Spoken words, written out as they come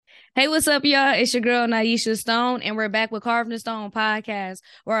Hey, what's up, y'all? It's your girl Naisha Stone, and we're back with Carving the Stone podcast,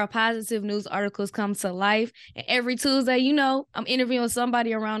 where our positive news articles come to life. And every Tuesday, I'm interviewing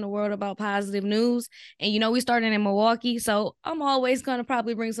somebody around the world about positive news. And we started in Milwaukee, so I'm always gonna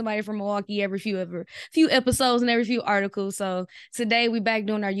probably bring somebody from Milwaukee every few episodes and every few articles. So today we back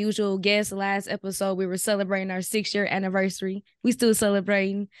doing our usual guest. Last episode we were celebrating our 6-year anniversary. We still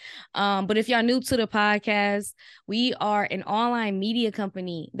celebrating. But if y'all new to the podcast, we are an online media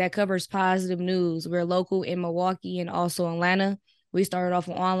company that covers positive news. We're local in Milwaukee and also Atlanta. We started off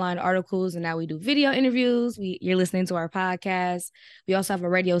with online articles and now we do video interviews. You're listening to our podcast. We also have a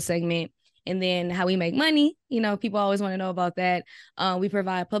radio segment. And then how we make money, people always want to know about that. We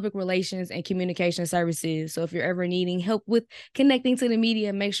provide public relations and communication services. So if you're ever needing help with connecting to the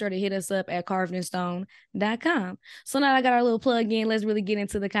media, make sure to hit us up at carvedandstone.com. So now I got our little plug in. Let's really get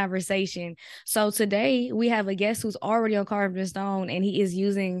into the conversation. So today we have a guest who's already on Carved and Stone, and he is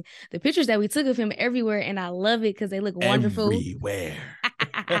using the pictures that we took of him everywhere. And I love it because they look wonderful. Everywhere.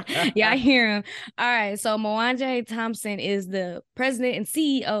 Yeah, I hear him. All right. So Mwanje Thompson is the president and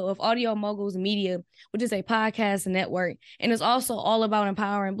CEO of Audio Moguls Media, which is a podcast network. And it's also all about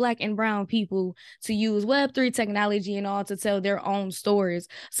empowering Black and brown people to use Web3 technology and all to tell their own stories.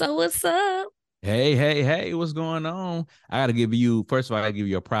 So what's up? Hey, what's going on? I got to give you, first of all, I got to give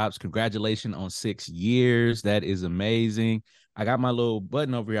you your props. Congratulations on 6 years. That is amazing. I got my little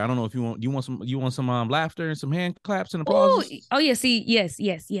button over here. I don't know if you want some laughter and some hand claps and applause. Oh yeah, see, yes.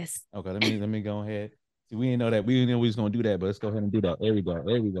 Okay, let me go ahead. See, we didn't know that. We didn't know we was gonna do that, but let's go ahead and do that. There we go. I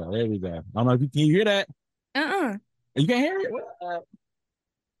don't know if you can hear that. You can't hear it?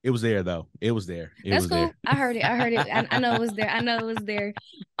 It was there though. It was there. That's cool. There. I heard it. I know it was there.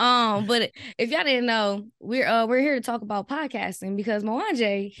 But if y'all didn't know, we're here to talk about podcasting because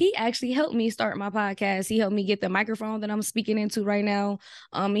Mwanje, he actually helped me start my podcast. He helped me get the microphone that I'm speaking into right now.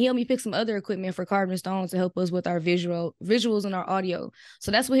 He helped me pick some other equipment for Carving Stone to help us with our visuals and our audio. So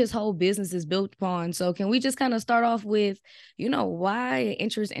that's what his whole business is built upon. So can we just kind of start off with, why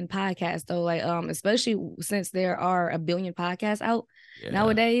interest in podcasts though? Like, especially since there are a billion podcasts out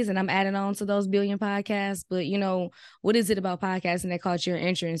nowadays, and I'm adding on to those billion podcasts. But what is it about podcasting that caught your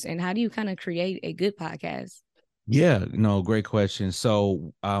interest, and how do you kind of create a good podcast? Yeah, no, great question.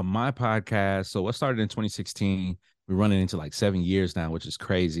 So my podcast, so I started in 2016. We're running into like 7 years now, which is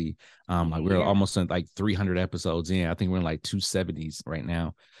crazy. We're almost in like 300 episodes in. I think we're in like 270s right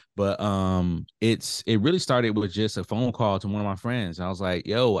now. But it really started with just a phone call to one of my friends. I was like,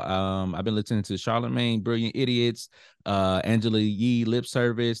 yo, I've been listening to Charlemagne, Brilliant Idiots, Angela Yee, Lip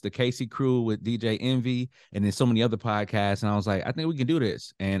Service, the Casey Crew with DJ Envy, and then so many other podcasts. And I was like, I think we can do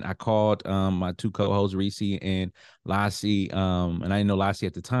this. And I called my two co-hosts, Reese and Lassie, and I didn't know Lassie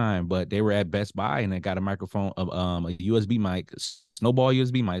at the time, but they were at Best Buy and they got a microphone of a USB mic, Snowball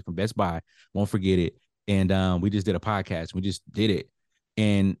USB mic from Best Buy. Won't forget it. And we just did a podcast. We just did it.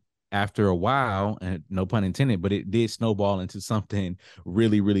 And after a while, and no pun intended, but it did snowball into something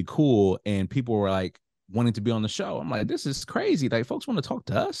really, really cool. And people were like wanting to be on the show. I'm like, this is crazy. Like, folks want to talk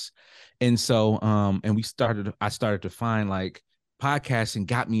to us. And so, and I started to find like podcasting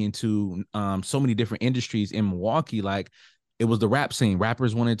got me into so many different industries in Milwaukee. Like, it was the rap scene.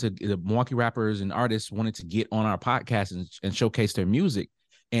 The Milwaukee rappers and artists wanted to get on our podcast and showcase their music.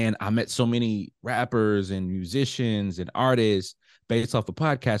 And I met so many rappers and musicians and artists based off the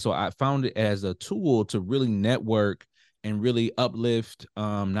podcast. So I found it as a tool to really network and really uplift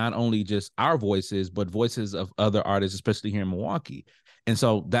not only just our voices, but voices of other artists, especially here in Milwaukee. And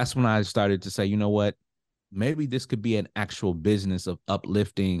so that's when I started to say, you know what, maybe this could be an actual business of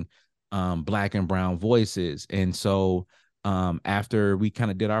uplifting Black and brown voices. And so after we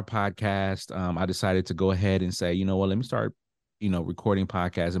kind of did our podcast, I decided to go ahead and say, you know what, let me start, recording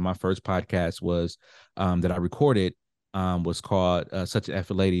podcasts. And my first podcast was that I recorded was called Such an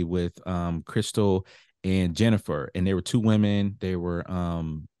Effort Lady with Crystal and Jennifer. And they were two women. They were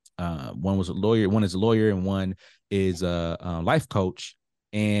one was a lawyer, one is a lawyer, and one is a life coach.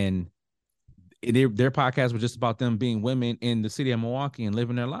 And their podcast was just about them being women in the city of Milwaukee and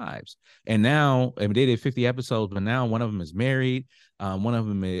living their lives. And now, I mean, they did 50 episodes, but now one of them is married. One of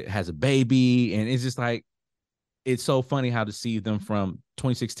them has a baby. And it's just like, it's so funny how to see them from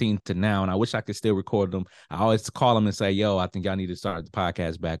 2016 to now. And I wish I could still record them. I always call them and say, yo, I think y'all need to start the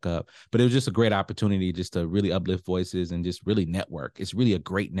podcast back up. But it was just a great opportunity just to really uplift voices and just really network. It's really a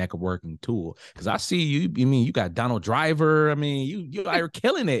great networking tool. Because I see you got Donald Driver. I mean, you are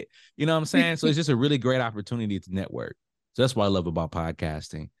killing it. You know what I'm saying? So it's just a really great opportunity to network. So that's what I love about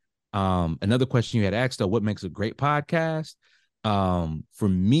podcasting. Another question you had asked, though, what makes a great podcast? For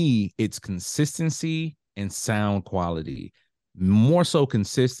me, it's consistency and sound quality. more so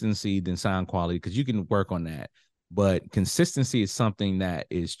consistency than sound quality, because you can work on that. But consistency is something that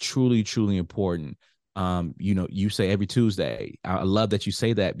is truly, truly important. You say every Tuesday. I love that you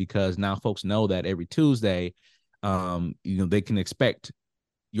say that, because now folks know that every Tuesday, they can expect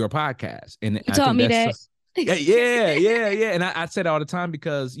your podcast. And You I taught think me that's that. yeah. And I said it all the time,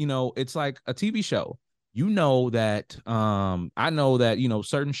 because it's like a TV show. That I know that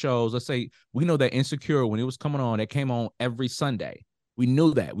certain shows, let's say we know that Insecure, when it was coming on, it came on every Sunday. We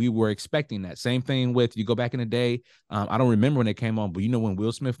knew that. We were expecting that. Same thing with, you go back in the day, I don't remember when it came on, but when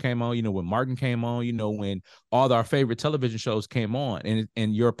Will Smith came on, when Martin came on, when all our favorite television shows came on.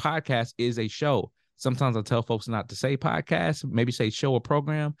 And your podcast is a show. Sometimes I tell folks not to say podcast, maybe say show or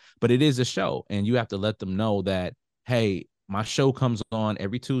program, but it is a show. And you have to let them know that, hey, my show comes on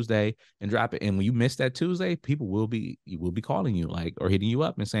every Tuesday, and drop it. And when you miss that Tuesday, people will be calling you, like, or hitting you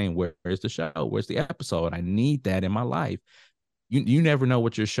up and saying, where's the show? Where's the episode? I need that in my life. You never know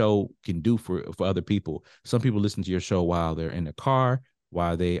what your show can do for other people. Some people listen to your show while they're in the car,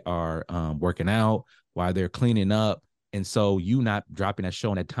 while they are working out, while they're cleaning up. And so you not dropping that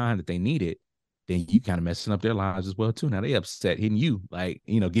show in that time that they need it, then you kind of messing up their lives as well too. Now they upset, hitting you, like,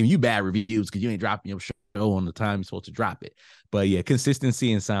 giving you bad reviews because you ain't dropping your show on the time you're supposed to drop it. But yeah,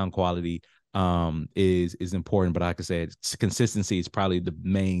 consistency and sound quality is important. But like I said, consistency is probably the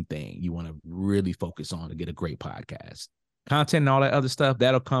main thing you want to really focus on to get a great podcast. Content and all that other stuff,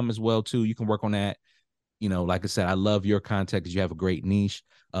 that'll come as well too. You can work on that. Like I said, I love your content because you have a great niche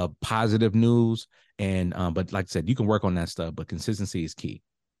of positive news. And but like I said, you can work on that stuff, but consistency is key.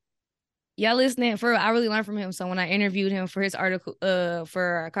 Y'all listening, I really learned from him. So when I interviewed him for his article, for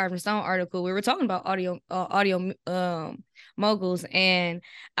our Carved in Stone article, we were talking about audio moguls, and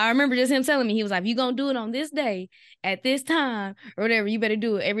I remember just him telling me, he was like, "You gonna do it on this day at this time or whatever, you better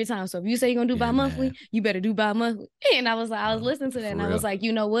do it every time. So if you say you're gonna do bi-monthly, you better do bi-monthly." And I was listening to that, and I was like,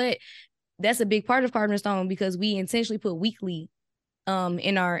 you know what? That's a big part of Carved in Stone, because we intentionally put weekly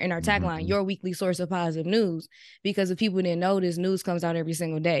in our tagline, your weekly source of positive news, because if people didn't know, this news comes out every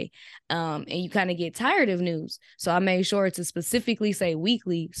single day, and you kind of get tired of news. So I made sure to specifically say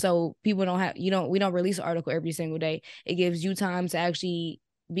weekly, so people we don't release an article every single day. It gives you time to actually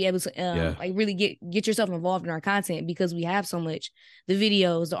be able to like really get yourself involved in our content, because we have so much, the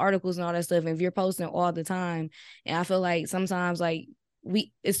videos, the articles, and all that stuff. And if you're posting all the time, and I feel like sometimes like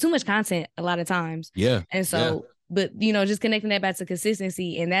it's too much content a lot of times. And so but just connecting that back to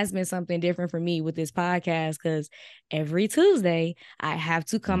consistency, and that's been something different for me with this podcast, because every Tuesday I have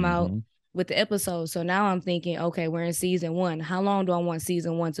to come out with the episode. So now I'm thinking, okay, we're in season 1. How long do I want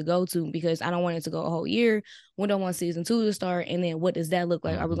season 1 to go to? Because I don't want it to go a whole year. When do I want season 2 to start? And then what does that look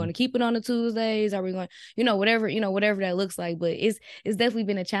like? Are we going to keep it on the Tuesdays? Are we going, whatever that looks like. But it's definitely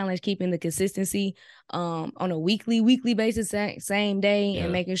been a challenge keeping the consistency on a weekly basis, same day,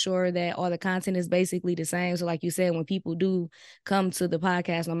 and making sure that all the content is basically the same. So like you said, when people do come to the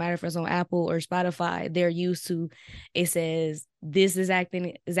podcast, no matter if it's on Apple or Spotify, they're used to, it says this is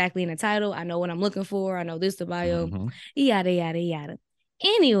exactly in the title. I know what I'm looking for. I know this the bio, yada, yada, yada.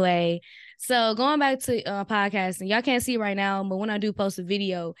 Anyway, so going back to podcasting, y'all can't see right now, but when I do post a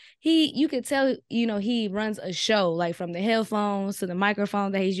video, you could tell, he runs a show, like from the headphones to the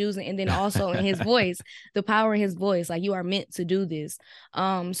microphone that he's using, and then also in his voice, the power in his voice. Like, you are meant to do this.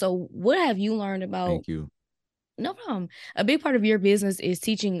 So what have you learned about? Thank you. No problem. A big part of your business is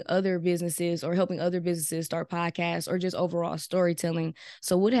teaching other businesses or helping other businesses start podcasts or just overall storytelling.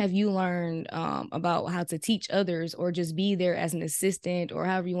 So what have you learned about how to teach others, or just be there as an assistant, or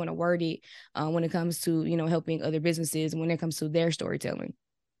however you want to word it, when it comes to, helping other businesses when it comes to their storytelling?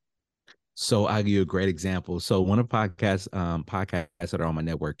 So I'll give you a great example. So one of the podcasts that are on my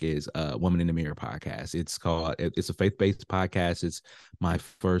network is Woman in the Mirror podcast. It's a faith-based podcast. It's my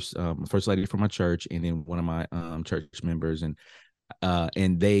first lady from my church, and then one of my church members, and so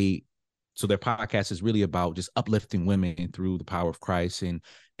their podcast is really about just uplifting women through the power of Christ, and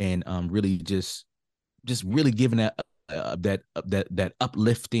really just really giving that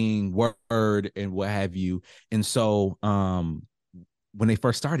uplifting word and what have you. And so when they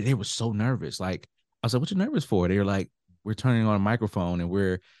first started, they were so nervous. Like, I was like, what you nervous for? They were like, we're turning on a microphone,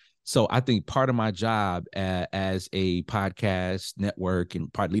 and so I think part of my job as a podcast network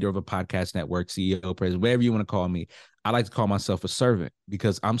and part leader of a podcast network, CEO, president, whatever you want to call me, I like to call myself a servant,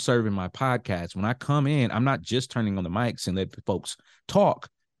 because I'm serving my podcast. When I come in, I'm not just turning on the mics and let folks talk.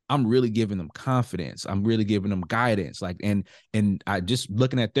 I'm really giving them confidence. I'm really giving them guidance. Like, and I just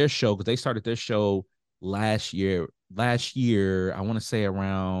looking at their show, because they started their show last year, I want to say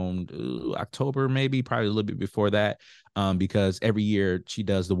around October, maybe probably a little bit before that, because every year she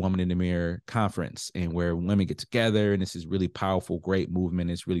does the Woman in the Mirror conference, and where women get together, and this is really powerful, great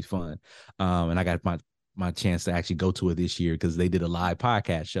movement. It's really fun. And I got my chance to actually go to it this year because they did a live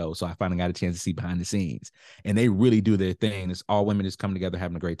podcast show. So I finally got a chance to see behind the scenes, and they really do their thing. It's all women just coming together,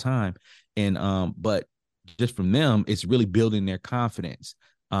 having a great time. And but just from them, it's really building their confidence.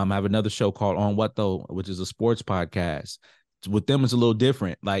 I have another show called On What Though, which is a sports podcast. With them, it's a little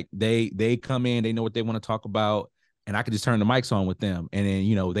different. Like they come in, they know what they want to talk about, and I can just turn the mics on with them. And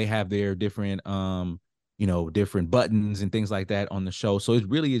then, they have their different different buttons and things like that on the show. So it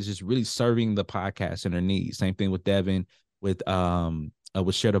really is just really serving the podcast and their needs. Same thing with Devin with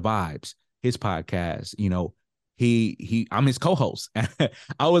Share the Vibes, his podcast. I'm his co-host.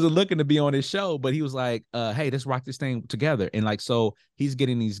 I wasn't looking to be on his show, but he was like, hey, let's rock this thing together. And like, so he's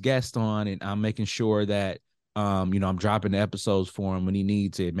getting these guests on, and I'm making sure that I'm dropping the episodes for him when he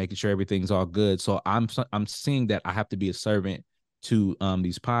needs it, making sure everything's all good. So I'm seeing that I have to be a servant to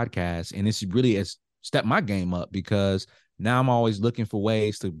these podcasts, and it's really has stepped my game up, because now I'm always looking for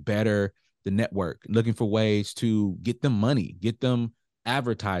ways to better the network, looking for ways to get them money, get them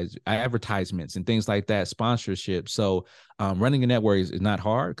advertisements and things like that, sponsorship. So running a network is not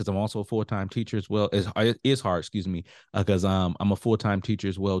hard, because I'm also a full-time teacher as well. It is hard, excuse me, because I'm a full-time teacher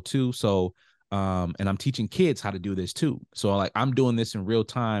as well too. So and I'm teaching kids how to do this too. So like I'm doing this in real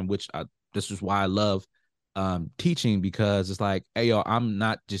time, which this is why I love teaching, because it's like, hey, yo, I'm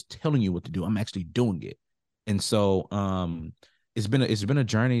not just telling you what to do, I'm actually doing it. And so it's been a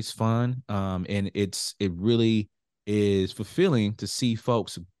journey. It's fun, and it really is fulfilling to see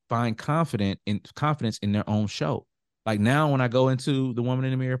folks find confidence in their own show. Like now when I go into the Woman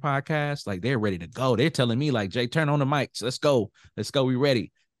in the Mirror podcast, like they're ready to go. They're telling me like, Jay, turn on the mics, let's go, we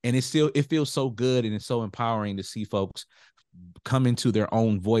ready. And it feels so good, and it's so empowering to see folks come into their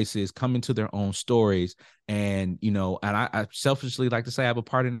own voices, come into their own stories. And I selfishly like to say I have a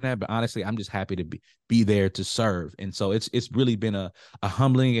part in that, but honestly, I'm just happy to be there to serve. And so it's really been a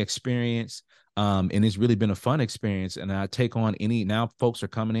humbling experience. And it's really been a fun experience. And I take on now folks are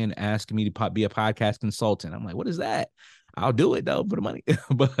coming in asking me to be a podcast consultant. I'm like, what is that? I'll do it though for the money.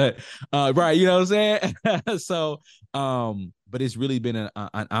 But right, you know what I'm saying? So but it's really been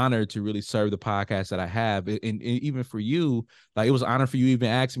an honor to really serve the podcast that I have. And even for you, like it was an honor for you even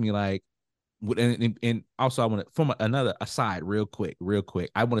asking me, like, and also I want to, from another aside, real quick,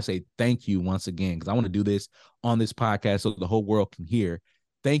 I want to say thank you once again, because I want to do this on this podcast so the whole world can hear.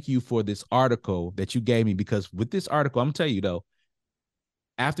 Thank you for this article that you gave me, because with this article, I'm gonna tell you though,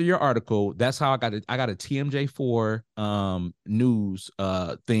 after your article, that's how I got a TMJ4 news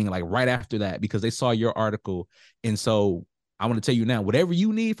thing, like right after that, because they saw your article. And so I want to tell you now, whatever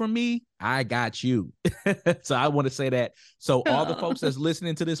you need from me, I got you. So I want to say that, so all the folks that's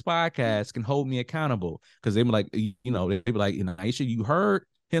listening to this podcast can hold me accountable, because they be like, they be like, Aisha, you heard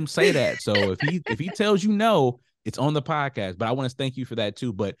him say that. So if he tells you no, it's on the podcast. But I want to thank you for that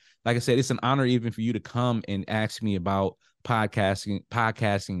too. But like I said, it's an honor even for you to come and ask me about podcasting,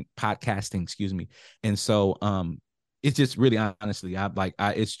 excuse me. And so it's just really, honestly,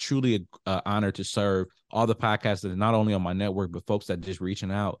 it's truly a honor to serve all the podcasters, not only on my network, but folks that just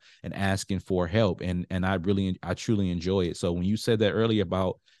reaching out and asking for help. And I truly enjoy it. So when you said that earlier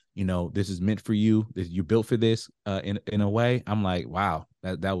about, this is meant for you, that you built for this in a way, I'm like, wow,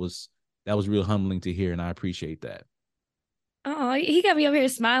 that was real humbling to hear. And I appreciate that. Oh, he got me over here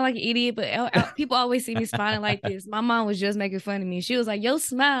smiling like an idiot, but people always see me smiling like this. My mom was just making fun of me. She was like, yo,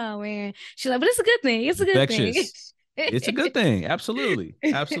 smile, man. She's like, but it's a good thing. It's a good thing. It's a good thing. Absolutely.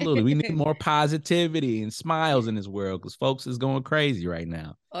 We need more positivity and smiles in this world, because folks is going crazy right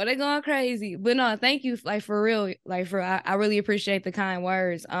now. Oh, they're going crazy. But no, thank you, like, for real. Like, I really appreciate the kind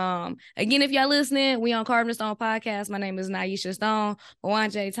words. Again, if y'all listening, we on Carving the Stone podcast. My name is Naisha Stone,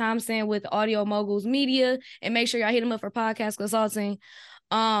 Mwanje Thompson with Audio Moguls Media, and make sure y'all hit them up for podcast consulting.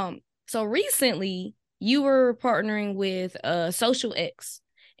 So recently you were partnering with Social X,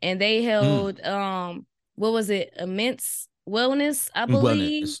 and they held what was it? Immense Wellness, I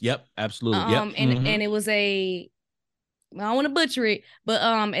believe. Wellness. Yep, absolutely. Yep. And it was I don't want to butcher it, but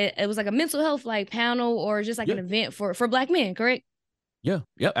it was like a mental health like panel, or just like an event for Black men, correct? Yeah.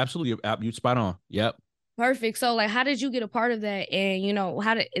 Yep. Absolutely. You spot on. Yep. Perfect. So like, how did you get a part of that? And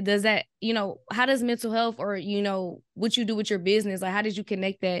how does mental health, or what you do with your business, like how did you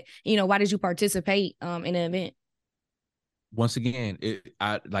connect that? Why did you participate in the event? Once again,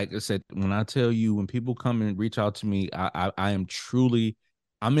 like I said, when I tell you, when people come and reach out to me, I am truly,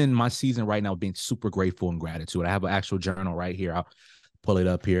 I'm in my season right now being super grateful and gratitude. I have an actual journal right here. pull it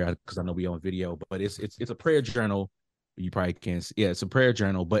up here because I know we on video, but it's a prayer journal. You probably can't see. Yeah, it's a prayer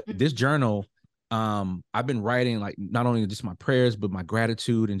journal. But this journal, I've been writing like not only just my prayers, but my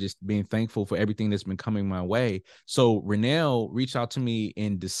gratitude and just being thankful for everything that's been coming my way. So Renell reached out to me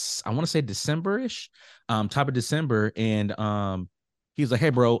in this, I want to say December-ish, top of December. And he was like, hey,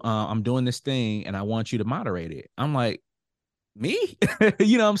 bro, I'm doing this thing and I want you to moderate it. I'm like, me?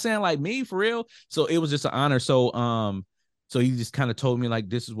 You know what I'm saying? Like me for real. So it was just an honor. So he just kind of told me like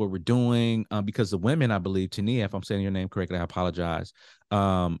this is what we're doing. Because the women, I believe, Tania, if I'm saying your name correctly, I apologize.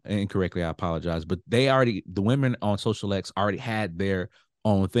 Incorrectly, I apologize. But the women on Social X already had their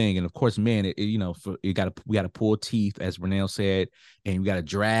own thing. And of course, men, we gotta pull teeth, as Renell said, and we gotta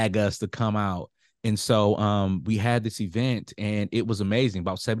drag us to come out. And so we had this event and it was amazing.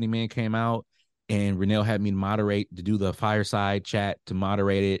 About 70 men came out. And Renell had me to do the fireside chat, to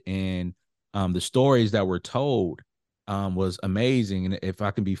moderate it. And the stories that were told was amazing. And if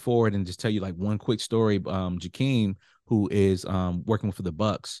I can be forward and just tell you like one quick story, Jakeem, who is working for the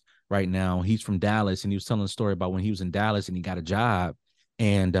Bucks right now, he's from Dallas, and he was telling a story about when he was in Dallas and he got a job,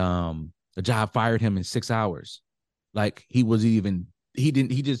 and the job fired him in 6 hours. Like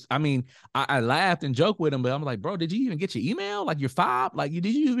I mean, I laughed and joked with him, but I'm like, bro, did you even get your email? Like your fob? Like did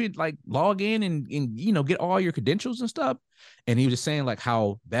you even like log in and get all your credentials and stuff? And he was just saying like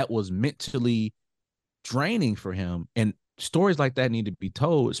how that was mentally draining for him. And stories like that need to be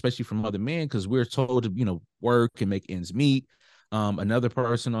told, especially from other men, because we're told to, work and make ends meet. Another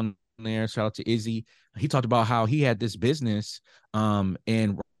person on there, shout out to Izzy, he talked about how he had this business, and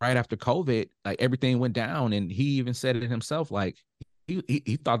right after COVID, like everything went down, and he even said it himself, like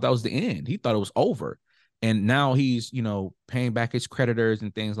he thought that was the end. He thought it was over. And now he's, paying back his creditors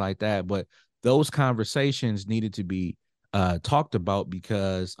and things like that. But those conversations needed to be talked about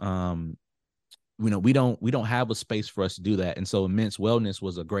because we don't have a space for us to do that. And so Immense Wellness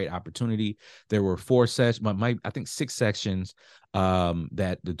was a great opportunity. There were 4 sessions, I think 6 sections,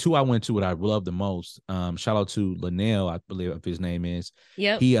 that the 2 I went to what I loved the most. Shout out to Linnell, I believe his name is.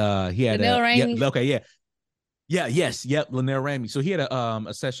 Yep. He had Linnell Ramey. yeah, okay, yeah. Yeah, yes, yep, Linnell Ramey. So he had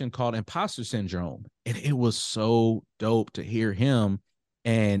a session called Imposter Syndrome, and it was so dope to hear him.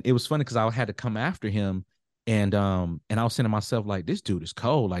 And it was funny because I had to come after him, and I was saying to myself, like, this dude is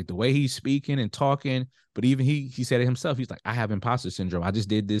cold, like the way he's speaking and talking. But even he said it himself. He's like, I have imposter syndrome. I just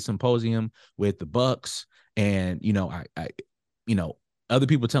did this symposium with the Bucks, and I other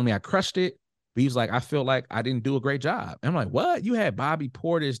people tell me I crushed it. But he's like, I feel like I didn't do a great job. And I'm like, what? You had Bobby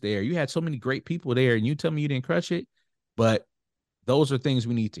Portis there. You had so many great people there, and you tell me you didn't crush it. But those are things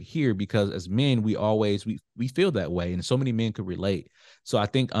we need to hear, because as men, we feel that way. And so many men could relate. So I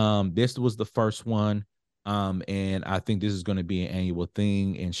think this was the first one. And I think this is going to be an annual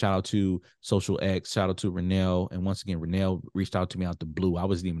thing. And shout out to Social X, shout out to Renell. And once again, Renell reached out to me out the blue. I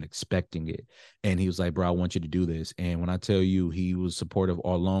wasn't even expecting it. And he was like, bro, I want you to do this. And when I tell you, he was supportive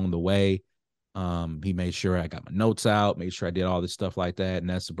all along the way. He made sure I got my notes out, made sure I did all this stuff like that. And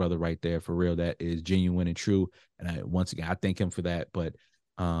that's the brother right there for real. That is genuine and true. And once again, I thank him for that. But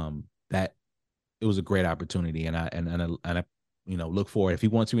that it was a great opportunity. And I look forward. If he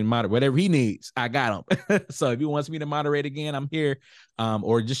wants me to moderate, whatever he needs, I got him. So if he wants me to moderate again, I'm here.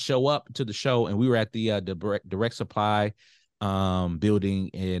 Or just show up to the show. And we were at the direct supply building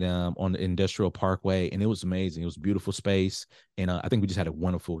in on the Industrial Parkway, and it was amazing. It was a beautiful space, and I think we just had a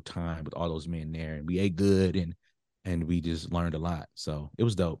wonderful time with all those men there, and we ate good, and we just learned a lot. So it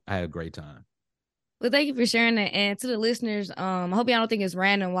was dope. I had a great time. Well, thank you for sharing that. And to the listeners, I hope y'all don't think it's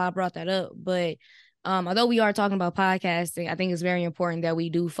random why I brought that up, but although we are talking about podcasting, I think it's very important that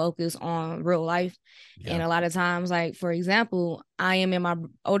we do focus on real life. Yeah. And a lot of times, like, for example, I am in my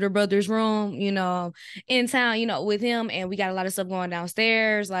older brother's room, in town, with him, and we got a lot of stuff going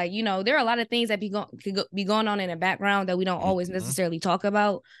downstairs. Like, there are a lot of things that could be going on in the background that we don't always necessarily talk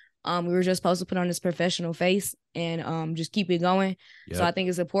about. We were just supposed to put on this professional face and just keep it going. Yep. So I think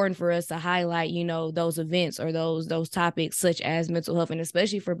it's important for us to highlight, those events or those topics such as mental health, and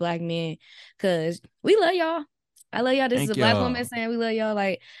especially for Black men, because we love y'all. I love y'all. This is a Black woman saying we love y'all.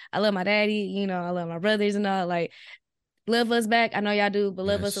 Like, I love my daddy, I love my brothers and all. Like, love us back. I know y'all do, but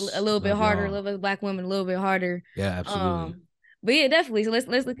love us a little bit harder. Y'all. Love us Black women a little bit harder. Yeah, absolutely. But yeah, definitely. So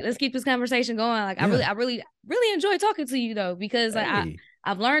let's keep this conversation going. Like, yeah. I really enjoy talking to you though, because like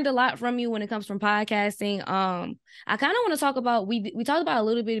I've learned a lot from you when it comes from podcasting. I kind of want to talk about, we talked about a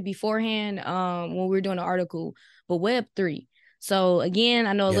little bit beforehand when we were doing the article, but Web3. So again,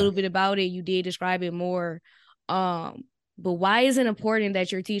 I know a little bit about it. You did describe it more. But why is it important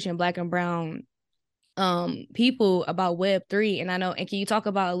that you're teaching Black and brown people about Web3. And I know, and can you talk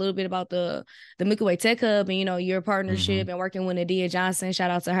about a little bit about the Milky Way Tech Hub and, you know, your partnership and working with Nadia Johnson?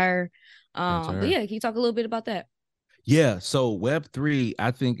 Shout out to her. But yeah, can you talk a little bit about that? Yeah, so Web3, I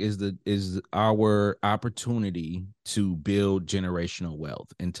think, is our opportunity to build generational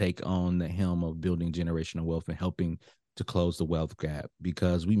wealth and take on the helm of building generational wealth and helping to close the wealth gap,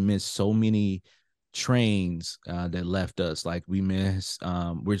 because we miss so many trains that left us. Like we miss,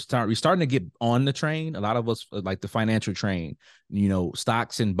 we're starting to get on the train. A lot of us, like the financial train, you know,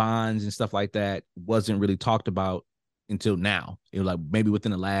 stocks and bonds and stuff like that wasn't really talked about until now. It was like maybe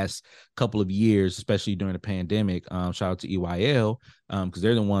within the last couple of years, especially during the pandemic. Shout out to EYL, because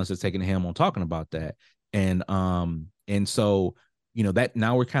they're the ones that's taking the helm on talking about that. And so, you know, that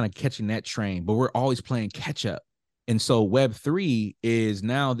now we're kind of catching that train, but we're always playing catch up. And so Web3 is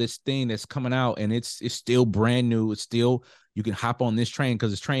now this thing that's coming out, and it's still brand new. It's still, you can hop on this train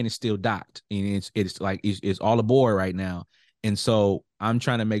because this train is still docked, and it's all aboard right now. And so I'm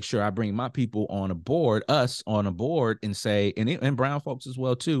trying to make sure I bring my people on a board, us on a board, and say, and brown folks as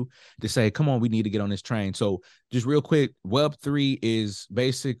well too, to say, come on, we need to get on this train. So just real quick, Web3 is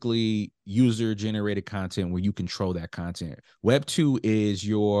basically user generated content where you control that content. Web2 is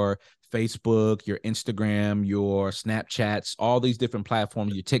your Facebook, your Instagram, your Snapchats, all these different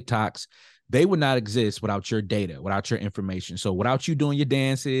platforms, your TikToks. They would not exist without your data, without your information. So without you doing your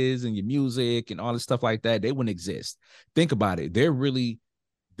dances and your music and all this stuff like that, they wouldn't exist. Think about it. They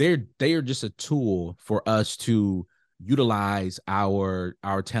are just a tool for us to utilize our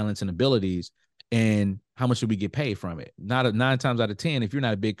talents and abilities. And how much should we get paid from it? Not 9 times out of 10, if you're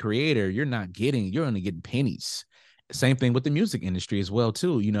not a big creator, you're only getting pennies. Same thing with the music industry as well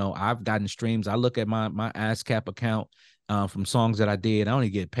too. You know, I've gotten streams. I look at my ASCAP account from songs that I did. I only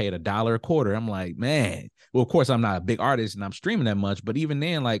get paid $1 a quarter. I'm like, man. Well, of course, I'm not a big artist and I'm streaming that much, but even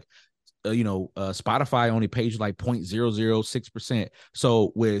then, like, Spotify only pays like 0.006%.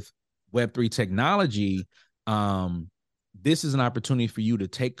 So with Web3 technology, this is an opportunity for you to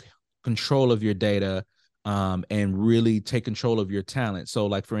take control of your data, and really take control of your talent. So,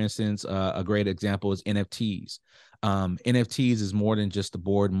 like, for instance, a great example is NFTs. NFTs is more than just the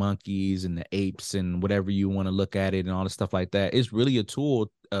bored monkeys and the apes and whatever you want to look at it and all the stuff like that. It's really a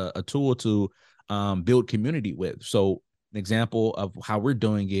tool to build community with. So an example of how we're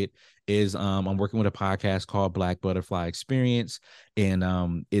doing it is I'm working with a podcast called Black Butterfly Experience,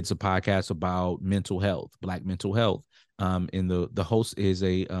 and it's a podcast about mental health, Black mental health. And the host is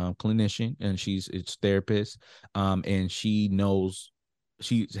a clinician, and it's therapist, and she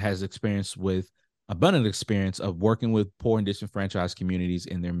has experience with abundant experience of working with poor and disenfranchised communities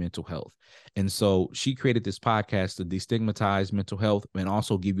in their mental health. And so she created this podcast to destigmatize mental health and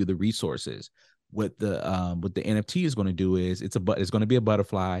also give you the resources. What the NFT is going to do is it's going to be a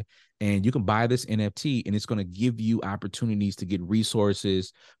butterfly, and you can buy this NFT, and it's going to give you opportunities to get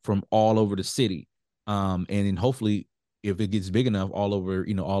resources from all over the city. And then hopefully, if it gets big enough, all over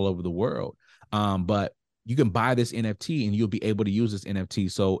the world. But you can buy this NFT and you'll be able to use this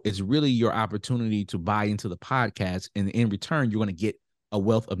NFT. So it's really your opportunity to buy into the podcast. And in return, you're going to get a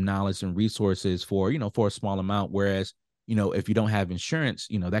wealth of knowledge and resources for a small amount. Whereas, if you don't have insurance,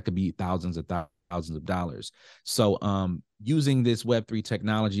 that could be thousands of dollars. So using this Web3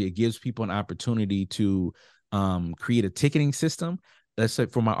 technology, it gives people an opportunity to create a ticketing system. Let's say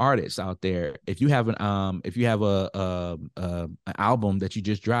for my artists out there, if you have an album that you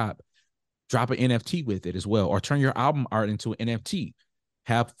just drop an NFT with it as well, or turn your album art into an NFT.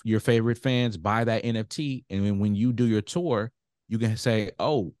 Have your favorite fans buy that NFT, and then when you do your tour, you can say,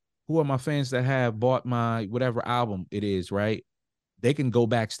 "Oh, who are my fans that have bought my whatever album it is?" Right? They can go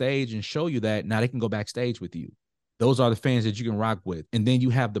backstage and show you that. Now they can go backstage with you. Those are the fans that you can rock with, and then you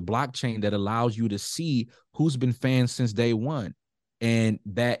have the blockchain that allows you to see who's been fans since day one. And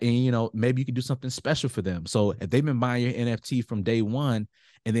maybe you can do something special for them. So if they've been buying your NFT from day one,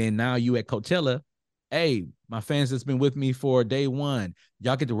 and then now you at Coachella, hey, my fans that's been with me for day one,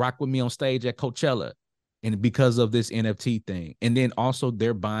 y'all get to rock with me on stage at Coachella. And because of this NFT thing. And then also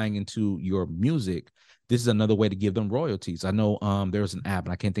they're buying into your music. This is another way to give them royalties. I know there's an app,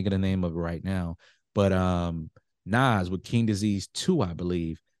 and I can't think of the name of it right now, but Nas with King Disease 2, I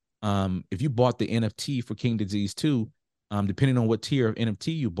believe. If you bought the NFT for King Disease 2, depending on what tier of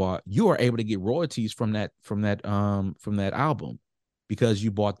NFT you bought, you are able to get royalties from that album, because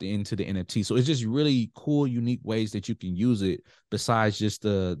you bought into the NFT. So it's just really cool, unique ways that you can use it besides just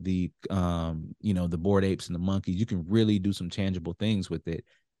the Bored Apes and the monkeys. You can really do some tangible things with it.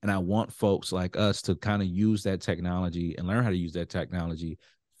 And I want folks like us to kind of use that technology and learn how to use that technology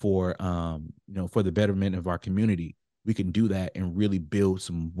for the betterment of our community. We can do that and really build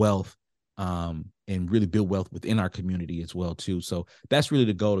some wealth and really build wealth within our community as well too. So that's really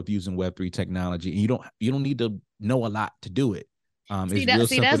the goal of using Web3 technology. And you don't need to know a lot to do it. It's real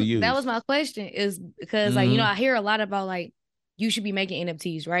simple to use. That was my question, is because like, Mm-hmm. I hear a lot about like you should be making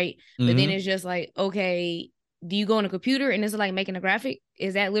NFTs, right? But then Mm-hmm. it's just like, okay, do you go on a computer and it's like making a graphic?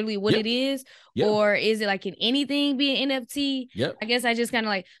 Is that literally what Yep. it is? Yeah. Or is it like, can anything be an NFT? Yep. I guess I just kind of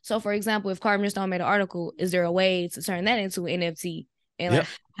like, so for example, if Carvin Stone made an article, is there a way to turn that into an NFT? And like,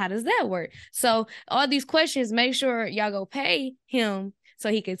 Yep. how does that work? So all these questions, make sure y'all go pay him so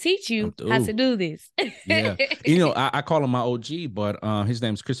he can teach you how to do this. Yeah, I call him my OG, but his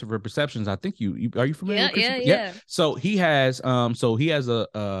name's Christopher Perceptions. I think you are you familiar with Christopher? Yeah. So he has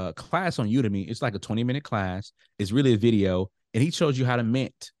a class on Udemy. It's like a 20-minute class. It's really a video, and he shows you how to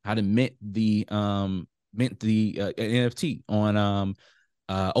mint the NFT on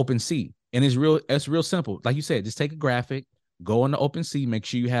OpenSea, and it's real simple. Like you said, just take a graphic, go on the OpenSea, make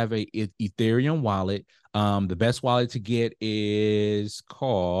sure you have a Ethereum wallet. The best wallet to get is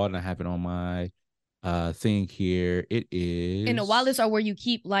called, and I have it on my thing here. It is, and the wallets are where you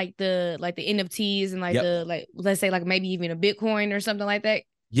keep like the NFTs and like the like, let's say like maybe even a Bitcoin or something like that.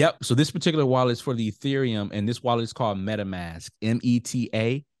 Yep. So this particular wallet is for the Ethereum, and this wallet is called MetaMask.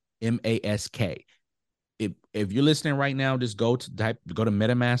 MetaMask. If you're listening right now, just go to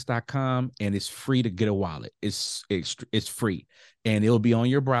metamask.com, and it's free to get a wallet. It's free, and it'll be on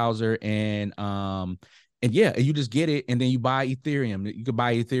your browser, and yeah, you just get it, and then you buy Ethereum. You can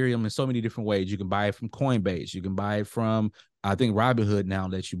buy Ethereum in so many different ways. You can buy it from Coinbase. You can buy it from, I think, Robinhood now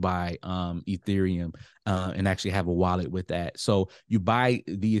lets you buy Ethereum and actually have a wallet with that. So you buy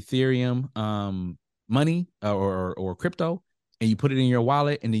the Ethereum money or crypto, and you put it in your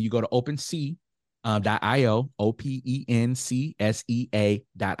wallet, and then you go to OpenSea. .io,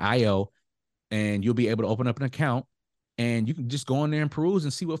 OpenCSEA.io, and you'll be able to open up an account, and you can just go in there and peruse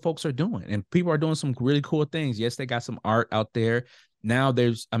and see what folks are doing. And people are doing some really cool things. Yes, they got some art out there. Now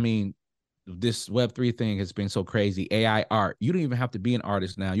this Web3 thing has been so crazy. AI art. You don't even have to be an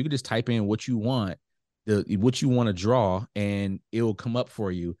artist now. You can just type in what you want, what you want to draw, and it will come up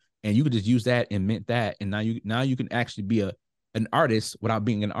for you. And you can just use that and mint that. And now you can actually be an artist without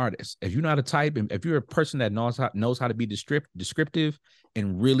being an artist. If you know how to type, and if you're a person that knows how to be descriptive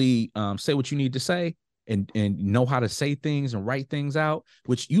and really say what you need to say, and know how to say things and write things out,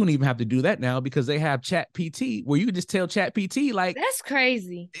 which you don't even have to do that now because they have Chat PT, where you can just tell Chat PT, like, that's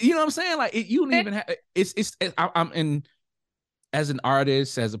crazy. You know what I'm saying? Like you don't even have I'm in. As an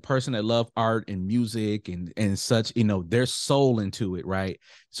artist, as a person that love art and music and such, there's soul into it, right?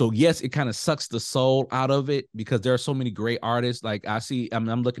 So yes, it kind of sucks the soul out of it because there are so many great artists. Like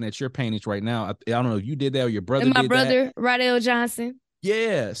I'm looking at your paintings right now. I don't know if you did that or your brother did that. And my brother, Rodell Johnson.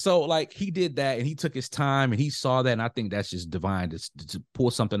 Yeah, so like he did that, and he took his time, and he saw that, and I think that's just divine to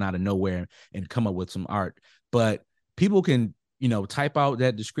pull something out of nowhere and come up with some art. But people can type out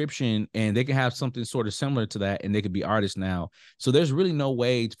that description, and they can have something sort of similar to that, and they could be artists now. So there's really no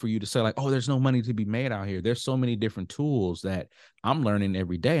way for you to say like, oh, there's no money to be made out here. There's so many different tools that I'm learning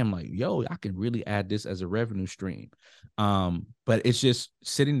every day. I'm like, yo, I can really add this as a revenue stream. But it's just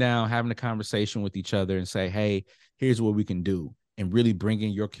sitting down, having a conversation with each other and say, hey, here's what we can do, and really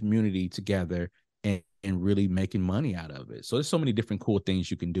bringing your community together and really making money out of it. So there's so many different cool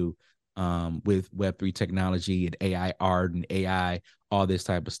things you can do with Web3 technology and AI art and AI, all this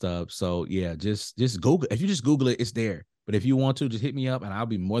type of stuff. So yeah, just Google. If you just Google it, it's there. But if you want to, just hit me up, and I'll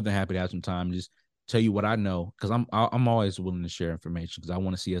be more than happy to have some time and just tell you what I know, because I'm always willing to share information because I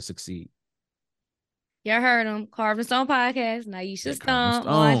want to see us succeed. Y'all heard him. Carving Stone Podcast. Naisha Stone,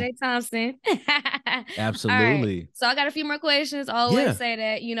 Mwanje Thompson. Absolutely. All right. So I got a few more questions. Always say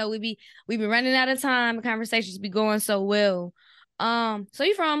that, we be running out of time. The conversations be going so well. So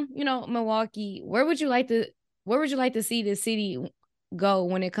you from, Milwaukee. Where would you like to see the city go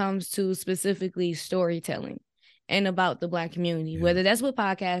when it comes to specifically storytelling and about the Black community? Yeah. Whether that's with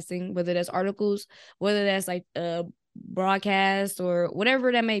podcasting, whether that's articles, whether that's like broadcast or whatever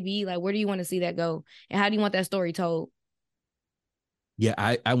that may be. Like, where do you want to see that go, and how do you want that story told? Yeah,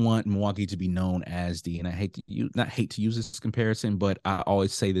 I want Milwaukee to be known as and I hate to use this comparison, but I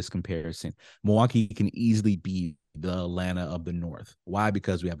always say this comparison. Milwaukee can easily be the Atlanta of the North. Why?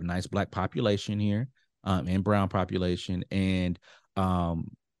 Because we have a nice Black population here, and brown population, and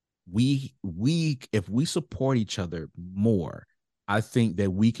we if we support each other more, I think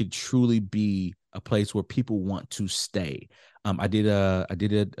that we could truly be a place where people want to stay. I did a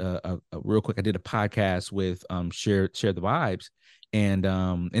real quick. I did a podcast with Share the Vibes, and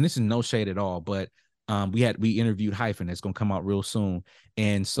this is no shade at all, but we interviewed Hyphen. That's gonna come out real soon,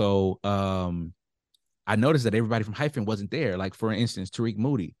 and so I noticed that everybody from Hyphen wasn't there. Like, for instance, Tariq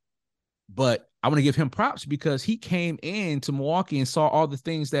Moody. But I want to give him props because he came into Milwaukee and saw all the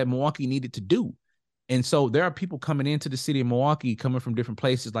things that Milwaukee needed to do. And so there are people coming into the city of Milwaukee, coming from different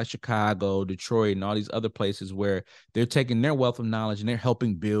places like Chicago, Detroit, and all these other places where they're taking their wealth of knowledge and they're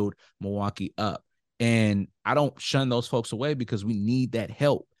helping build Milwaukee up. And I don't shun those folks away because we need that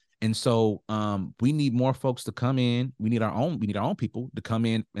help. And so we need more folks to come in. We need our own people to come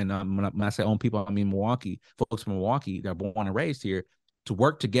in. And when I say own people, I mean Milwaukee, folks from Milwaukee that are born and raised here, to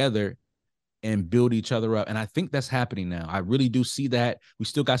work together and build each other up. And I think that's happening now. I really do see that. We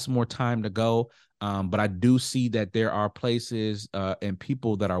still got some more time to go. But I do see that there are places and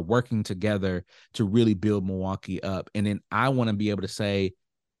people that are working together to really build Milwaukee up. And then I want to be able to say,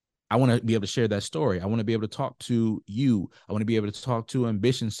 I want to be able to share that story. I want to be able to talk to you. I want to be able to talk to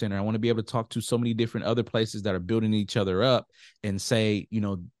Ambition Center. I want to be able to talk to so many different other places that are building each other up and say,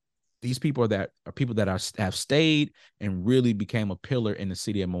 these people are people that have stayed and really became a pillar in the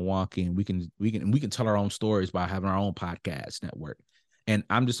city of Milwaukee. And we can tell our own stories by having our own podcast network. And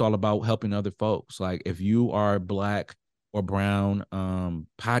I'm just all about helping other folks. Like if you are Black or Brown,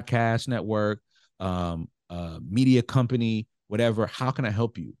 podcast network, media company, whatever, how can I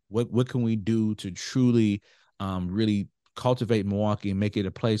help you? What can we do to truly really cultivate Milwaukee and make it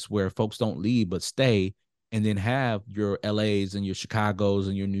a place where folks don't leave but stay, and then have your LAs and your Chicagos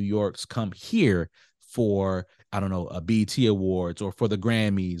and your New Yorks come here for, I don't know, a BET Awards or for the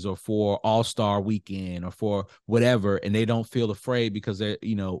Grammys or for All-Star Weekend or for whatever, and they don't feel afraid because they're,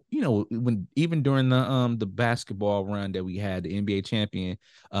 when even during the basketball run that we had, the NBA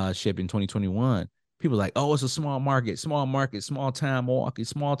championship in 2021, people like, oh, it's a small market, small time Milwaukee,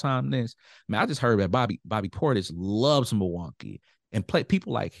 small time this. Man, I just heard that Bobby Portis loves Milwaukee, and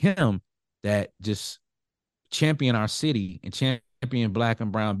people like him that just champion our city and champion Black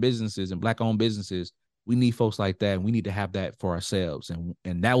and brown businesses and Black-owned businesses. We need folks like that, and we need to have that for ourselves.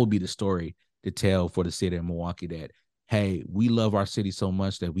 And that will be the story to tell for the city of Milwaukee, that, hey, we love our city so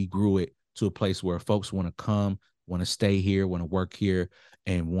much that we grew it to a place where folks want to come, want to stay here, want to work here,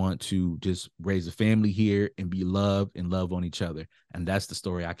 and want to just raise a family here and be loved and love on each other. And that's the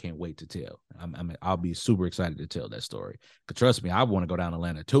story I can't wait to tell. I'll be super excited to tell that story. Because trust me, I want to go down to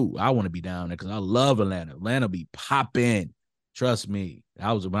Atlanta too. I want to be down there because I love Atlanta. Atlanta be popping. Trust me.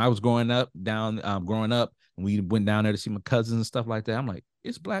 When I was growing up, and we went down there to see my cousins and stuff like that. I'm like,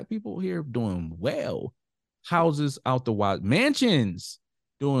 it's Black people here doing well. Houses out the wild, mansions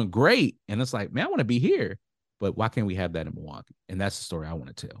doing great. And it's like, man, I want to be here. But why can't we have that in Milwaukee? And that's the story I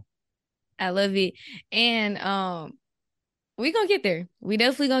want to tell. I love it. And we're going to get there. We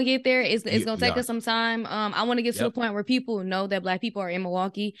definitely going to get there. It's going to take us some time. I want to get to the point where people know that Black people are in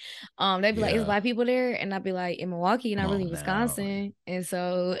Milwaukee. They'd be like, is Black people there? And I'd be like, in Milwaukee, not really Wisconsin. And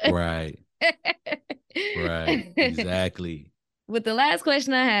so. Right. Right. Exactly. With the last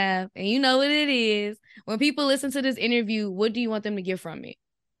question I have, and you know what it is, when people listen to this interview, what do you want them to get from it?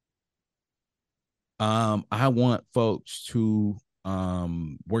 I want folks to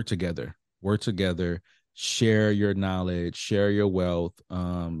work together, share your knowledge, share your wealth,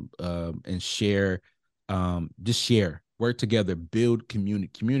 and share, work together, build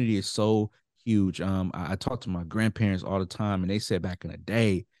community. Community is so huge. I talk to my grandparents all the time, and they said back in the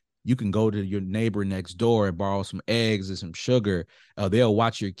day, you can go to your neighbor next door and borrow some eggs and some sugar. They'll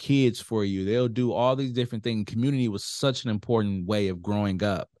watch your kids for you. They'll do all these different things. Community was such an important way of growing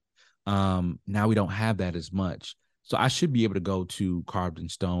up. Now we don't have that as much. So I should be able to go to Carved in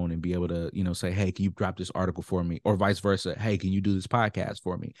Stone and be able to, say, hey, can you drop this article for me? Or vice versa. Hey, can you do this podcast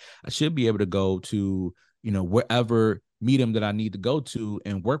for me? I should be able to go to, wherever medium that I need to go to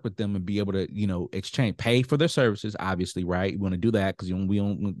and work with them and be able to, exchange, pay for their services, obviously, right? We want to do that because we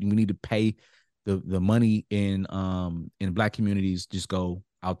need to pay the money in Black communities just go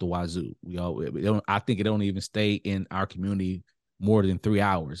out the wazoo. I think it don't even stay in our community more than 3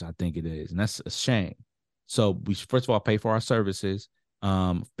 hours, I think it is. And that's a shame. So we should, first of all, pay for our services,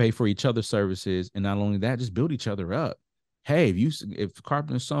 pay for each other's services. And not only that, just build each other up. Hey, if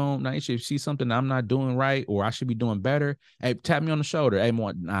Carpenter Stone, now you should see something I'm not doing right, or I should be doing better. Hey, tap me on the shoulder. Hey,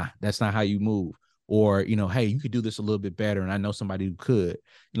 nah, that's not how you move. Or, hey, you could do this a little bit better. And I know somebody who could.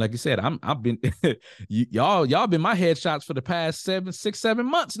 And like you said, I've been, y'all been my headshots for the past 7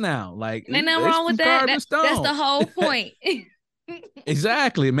 months now. Like, ain't nothing wrong with that. That's the whole point.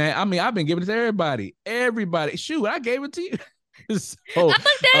 Exactly, man. I mean, I've been giving it to everybody. Shoot, I gave it to you. So, I looked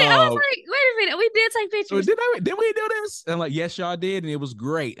at it. I was like, wait a minute. We did take pictures. Did we do this? And like, yes, y'all did. And it was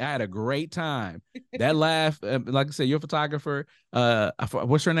great. I had a great time. That laugh, like I said, you're a photographer.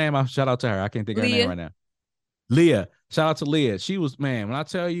 What's her name? I'll shout out to her. I can't think of her name right now. Leah. Shout out to Leah. She was, man, when I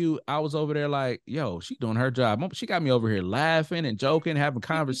tell you, I was over there like, yo, she doing her job. She got me over here laughing and joking, having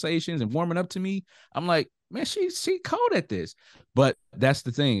conversations and warming up to me. I'm like, man, she cold at this. But that's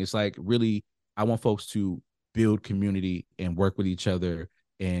the thing. It's like, really, I want folks to build community and work with each other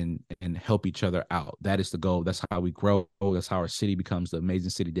and help each other out. That is the goal. That's how we grow. That's how our city becomes the amazing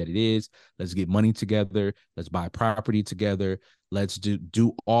city that it is. Let's get money together. Let's buy property together. Let's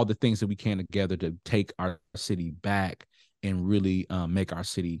do all the things that we can together to take our city back and really make our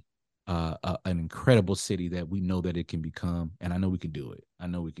city an incredible city that we know that it can become. And I know we can do it. I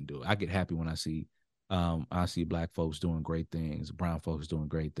know we can do it. I get happy when I see Black folks doing great things, brown folks doing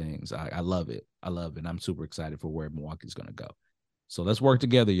great things. I love it. I love it. I'm super excited for where Milwaukee's going to go. So let's work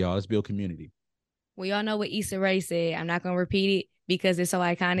together, y'all. Let's build community. We all know what Issa Rae said. I'm not going to repeat it because it's so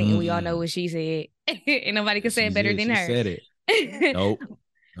iconic, and we all know what she said. And nobody can say it better than her. She said it. Nope.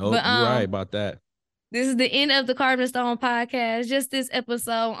 You're right about that. This is the end of the Carved in Stone podcast. Just this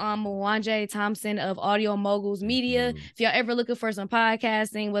episode on Mwanje Thompson of Audio Moguls Media. If y'all ever looking for some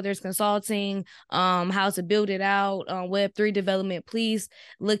podcasting, whether it's consulting, how to build it out, Web3 development, please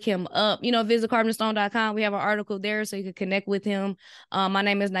look him up. Visit carvedinstone.com. We have an article there so you can connect with him. My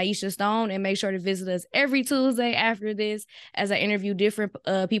name is Naisha Stone, and make sure to visit us every Tuesday after this as I interview different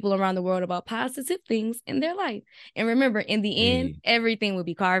people around the world about positive things in their life. And remember, in the end, everything will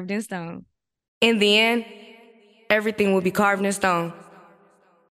be carved in stone. In the end, everything will be carved in stone.